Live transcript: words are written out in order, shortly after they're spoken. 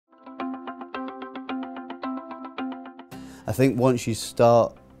I think once you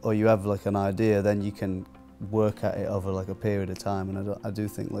start or you have like an idea, then you can work at it over like a period of time. And I do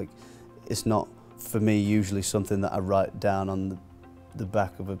think like it's not for me usually something that I write down on the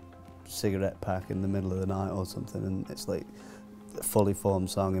back of a cigarette pack in the middle of the night or something, and it's like a fully formed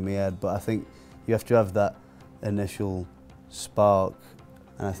song in my head. But I think you have to have that initial spark,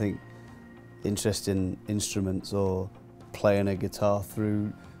 and I think interesting instruments or playing a guitar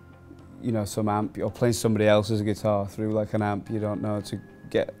through, you know, some amp, or playing somebody else's guitar through like an amp you don't know, to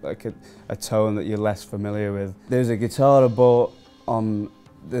get like a tone that you're less familiar with. There's a guitar I bought on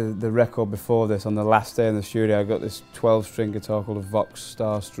the record before this. On the last day in the studio, I got this 12-string guitar called a Vox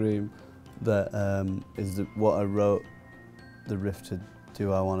Starstream that is what I wrote the riff to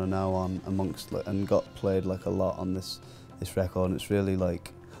Do I Want to Know on amongst, like, and got played like a lot on this record. And it's really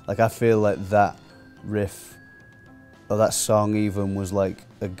like I feel like that riff or that song even was like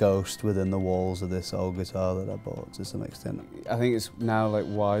a ghost within the walls of this old guitar that I bought to some extent. I think it's now like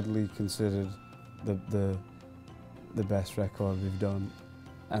widely considered the best record we've done,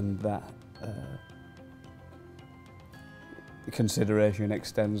 and that consideration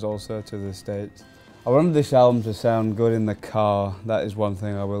extends also to the States. I wanted this album to sound good in the car, that is one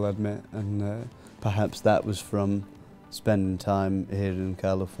thing I will admit, and perhaps that was from spending time here in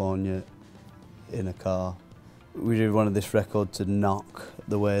California in a car. We really wanted this record to knock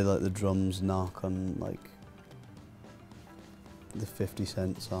the way like the drums knock on like the 50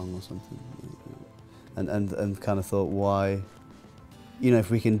 Cent song or something, and kind of thought, why, you know, if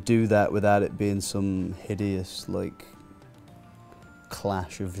we can do that without it being some hideous like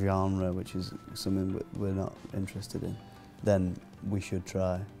clash of genre, which is something we're not interested in, then we should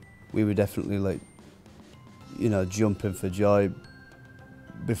try. We were definitely like, you know, jumping for joy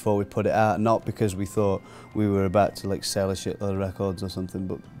before we put it out, not because we thought we were about to like sell a shitload of records or something,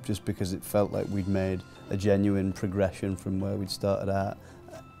 but just because it felt like we'd made a genuine progression from where we'd started out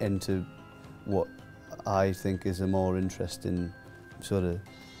into what I think is a more interesting sort of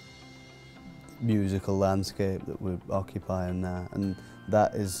musical landscape that we're occupying now. And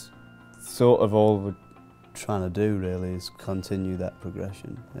that is sort of all we're trying to do really, is continue that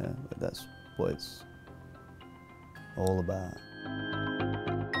progression. Yeah, that's what it's all about.